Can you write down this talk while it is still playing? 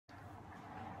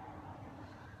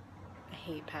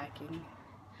hate packing.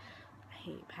 I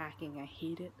hate packing. I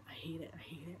hate it. I hate it. I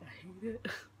hate it. I hate it.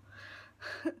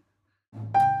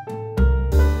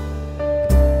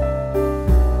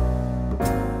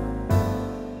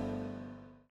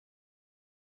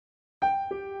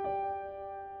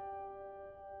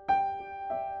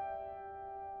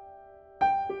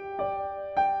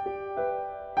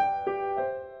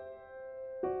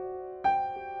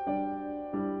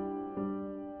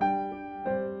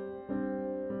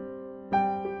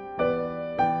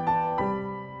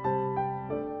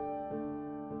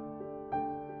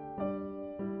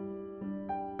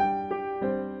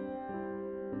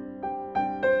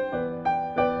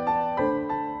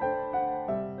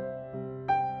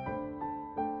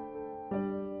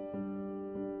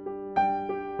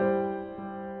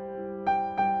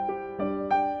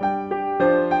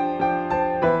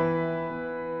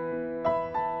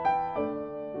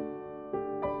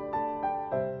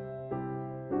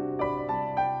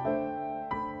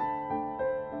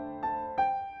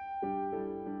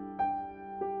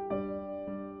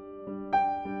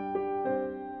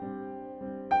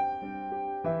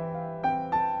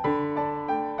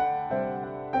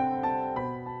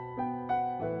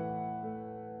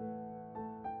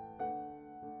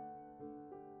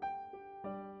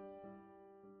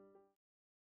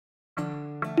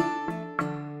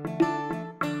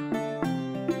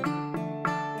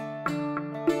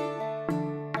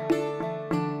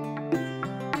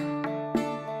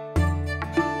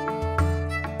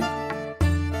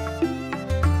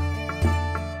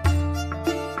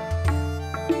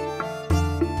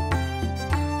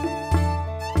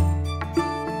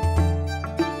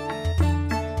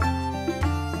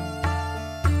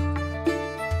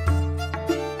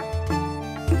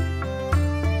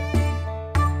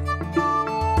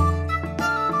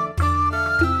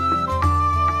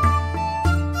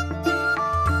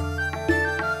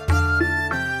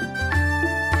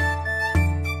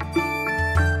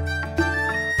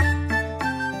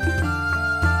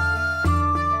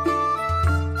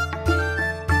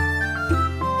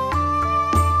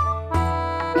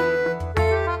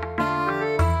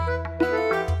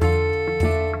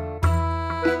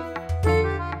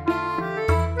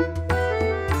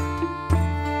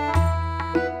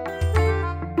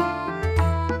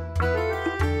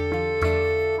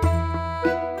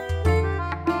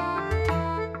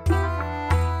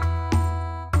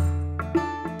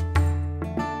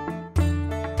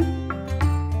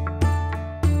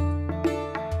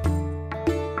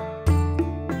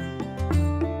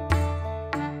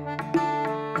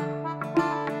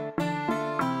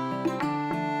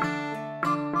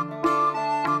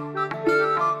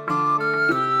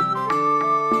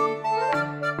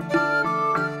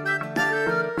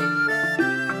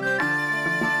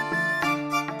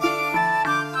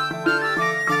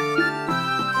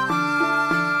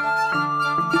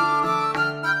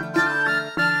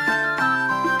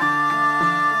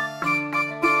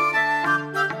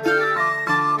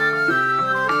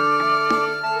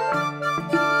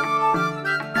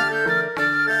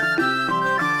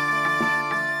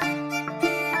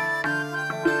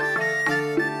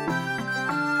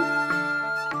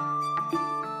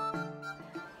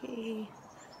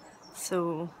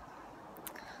 So,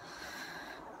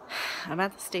 I'm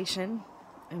at the station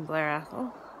in Blair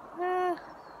Atholl.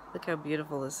 Look how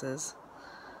beautiful this is.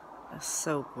 It's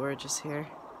so gorgeous here.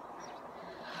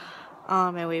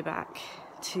 On my way back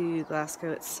to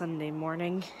Glasgow, it's Sunday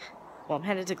morning. Well, I'm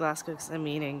headed to Glasgow because I'm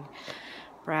meeting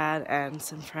Brad and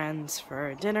some friends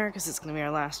for dinner because it's going to be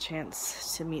our last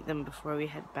chance to meet them before we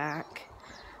head back.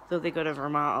 Though they go to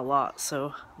Vermont a lot,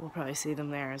 so we'll probably see them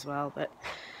there as well. But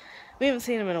we haven't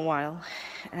seen them in a while,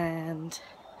 and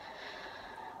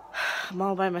I'm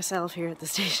all by myself here at the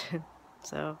station.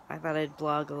 So I thought I'd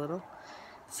vlog a little,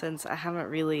 since I haven't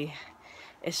really,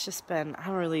 it's just been, I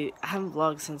haven't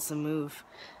vlogged since the move,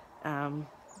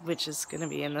 which is going to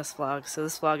be in this vlog. So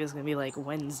this vlog is going to be like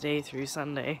Wednesday through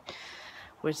Sunday,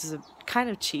 which is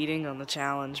kind of cheating on the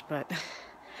challenge, but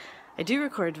I do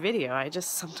record video. I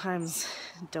just sometimes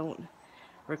don't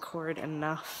record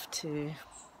enough to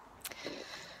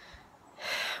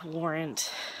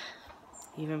warrant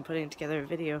even putting together a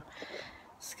video.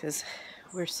 It's because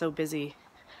we're so busy.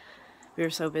 We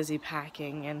were so busy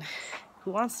packing, and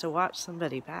who wants to watch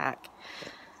somebody pack?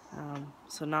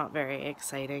 So not very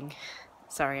exciting.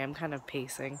 Sorry, I'm kind of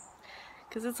pacing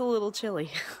because it's a little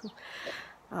chilly.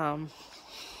 Saw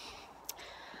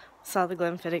the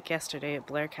Glenfiddich yesterday at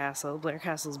Blair Castle. Blair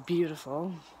Castle's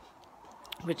beautiful,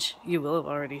 which you will have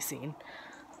already seen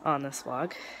on this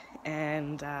vlog.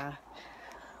 And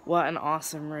what an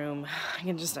awesome room. I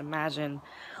can just imagine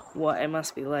what it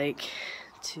must be like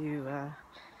to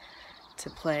to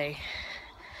play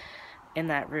in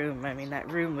that room. I mean,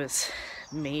 that room was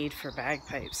made for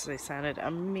bagpipes. They sounded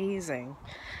amazing.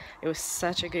 It was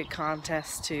such a good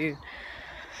contest too.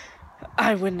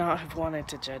 I would not have wanted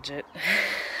to judge it.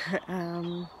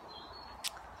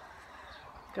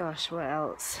 Gosh, what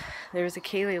else? There was a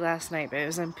ceilidh last night, but it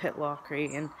was in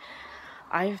Pitlochry, and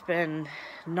I've been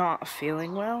not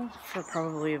feeling well for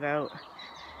probably about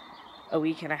a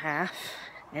week and a half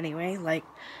anyway, like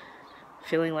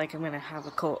feeling like I'm gonna have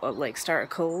a cold, like start a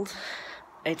cold.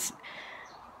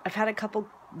 I've had a couple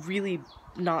really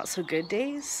not so good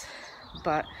days,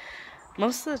 but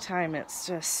most of the time it's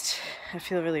just I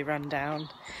feel really run down,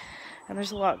 and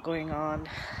there's a lot going on.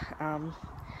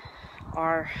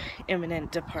 Our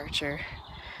imminent departure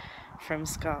from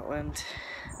Scotland,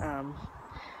 I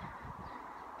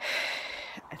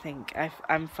think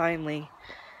I'm finally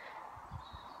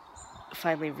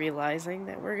realizing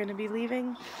that we're going to be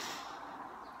leaving,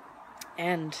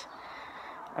 and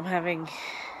I'm having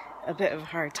a bit of a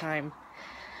hard time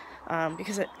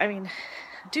because I mean,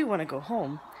 I do want to go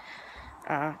home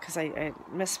because I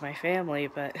miss my family,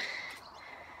 but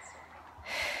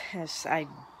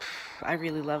I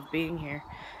really love being here.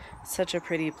 It's such a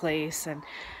pretty place, and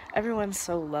everyone's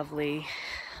so lovely.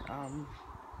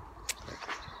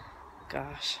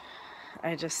 Gosh,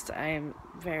 I am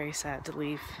very sad to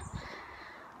leave.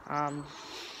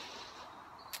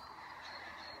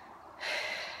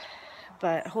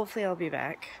 But hopefully I'll be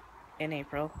back in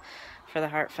April for the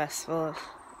Heart Festival,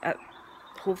 at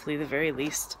hopefully the very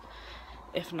least.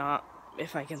 If not,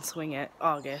 if I can swing it,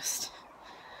 August.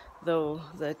 Though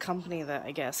the company that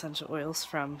I get essential oils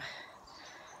from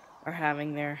are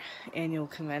having their annual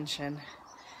convention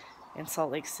in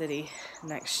Salt Lake City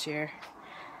next year,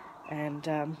 and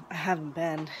I haven't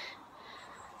been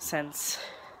since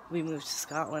we moved to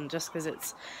Scotland, just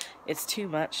because it's too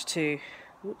much to.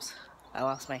 Oops, I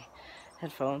lost my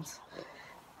headphones.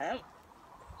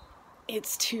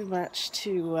 It's too much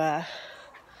to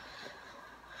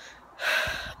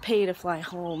pay to fly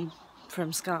home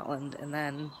from Scotland and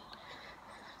then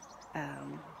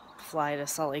fly to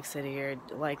Salt Lake City, or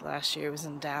like last year it was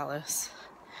in Dallas.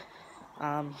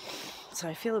 So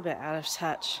I feel a bit out of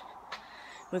touch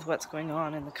with what's going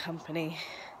on in the company,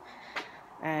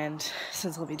 and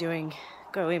since I'll be going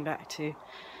back to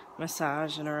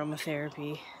massage and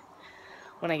aromatherapy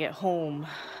when I get home,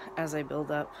 as I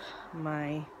build up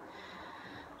my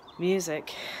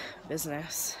music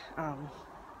business,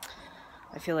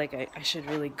 I feel like I should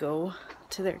really go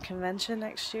to their convention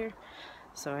next year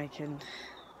so I can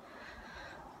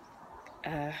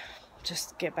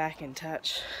just get back in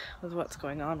touch with what's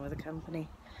going on with the company.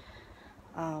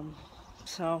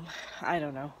 So I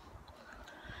don't know,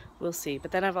 we'll see.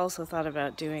 But then I've also thought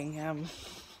about doing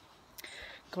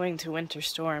going to Winter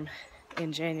Storm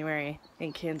in January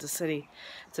in Kansas City.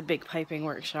 It's a big piping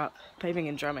workshop, piping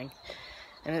and drumming,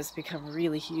 and it's become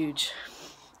really huge,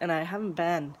 and I haven't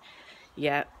been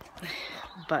yet,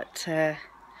 but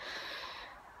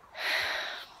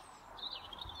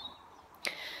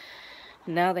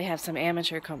now they have some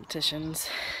amateur competitions,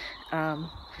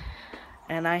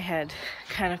 and I had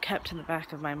kind of kept in the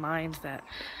back of my mind that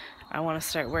I want to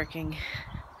start working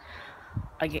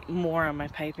more on my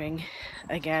piping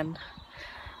again,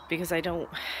 because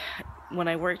when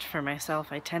I worked for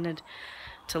myself, I tended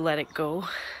to let it go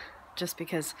just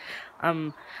because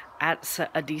I'm at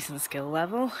a decent skill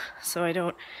level. So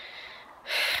to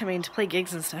play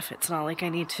gigs and stuff, it's not like I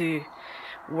need to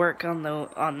work on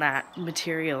that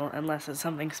material unless it's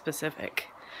something specific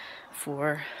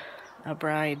for a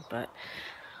bride,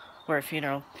 or a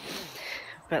funeral.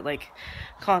 But like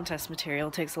contest material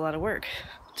takes a lot of work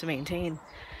to maintain,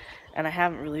 and I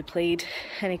haven't really played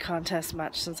any contest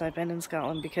much since I've been in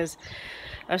Scotland because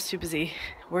I was too busy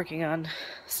working on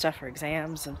stuff for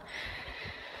exams and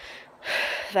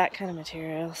that kind of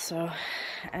material. So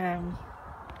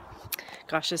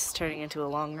gosh, this is turning into a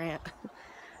long rant.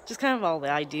 Just kind of all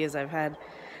the ideas I've had.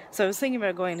 So I was thinking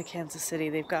about going to Kansas City.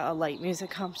 They've got a light music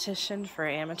competition for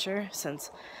amateur,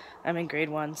 since I'm in grade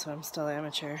 1, so I'm still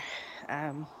amateur.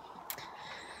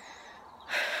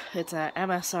 It's a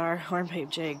MSR hornpipe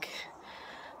jig,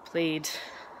 played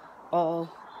all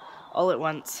at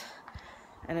once,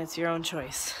 and it's your own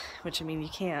choice, which, I mean, you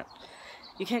can't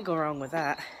go wrong with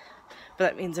that. But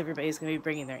that means everybody's going to be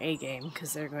bringing their A game,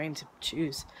 because they're going to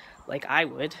choose, like I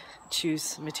would,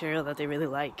 choose material that they really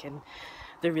like, and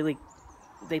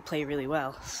they play really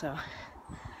well. So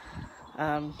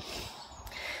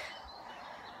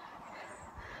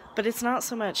but it's not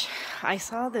so much. I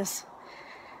saw this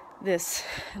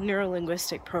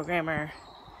neurolinguistic programmer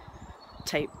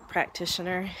type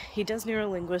practitioner. He does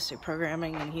neuro-linguistic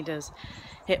programming, and he does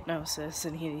hypnosis,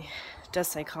 and he does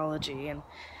psychology, and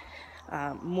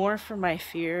more for my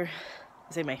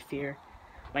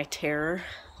my terror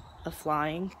of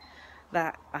flying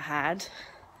that I had.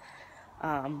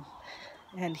 And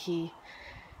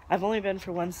I've only been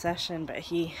for one session, but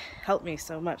he helped me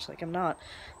so much. Like, I'm not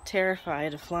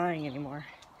terrified of flying anymore.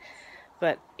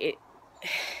 But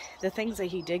the things that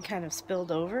he did kind of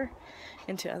spilled over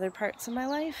into other parts of my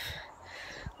life.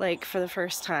 Like, for the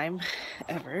first time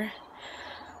ever,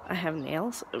 I have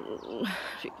nails. Ooh,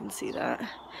 if you can see that.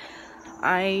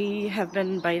 I have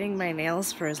been biting my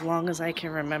nails for as long as I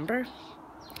can remember.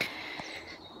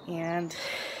 And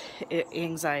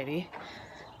anxiety,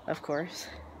 of course.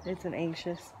 It's an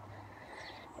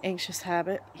anxious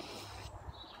habit.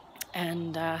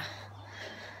 And I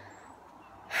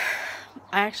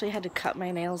actually had to cut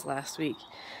my nails last week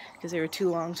because they were too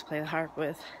long to play the harp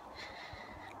with.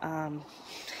 And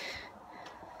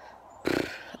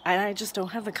I just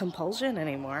don't have the compulsion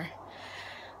anymore.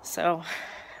 So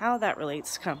how that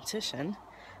relates to competition,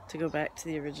 to go back to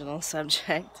the original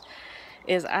subject,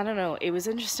 is, I don't know, it was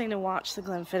interesting to watch the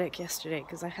Glenfiddich yesterday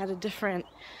because I had a different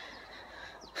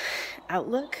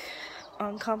outlook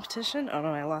on competition. Oh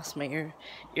no, I lost my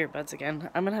earbuds again.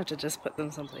 I'm gonna have to just put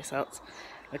them someplace else.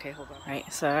 Okay, hold on.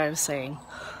 Right, so I was saying,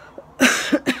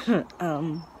 it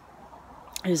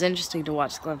was interesting to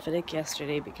watch Glenfiddich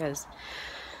yesterday because,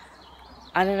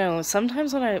 I don't know,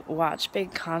 sometimes when I watch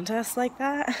big contests like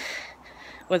that,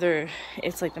 whether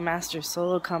it's like the Masters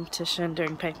solo competition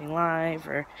during Piping Live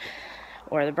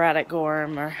or the Brad at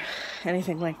Gorham or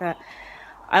anything like that,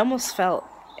 I almost felt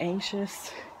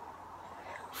anxious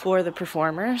for the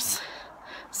performers.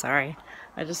 Sorry,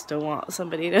 I just don't want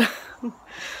somebody to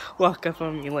walk up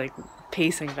on me like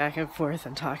pacing back and forth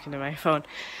and talking to my phone.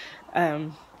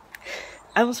 I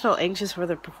almost felt anxious for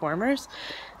the performers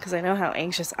because I know how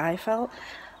anxious I felt.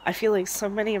 I feel like so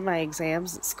many of my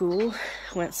exams at school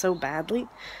went so badly,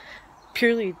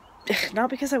 purely not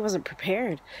because I wasn't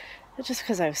prepared, but just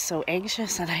because I was so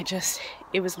anxious, and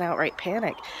it was an outright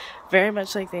panic, very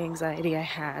much like the anxiety I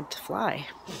had to fly.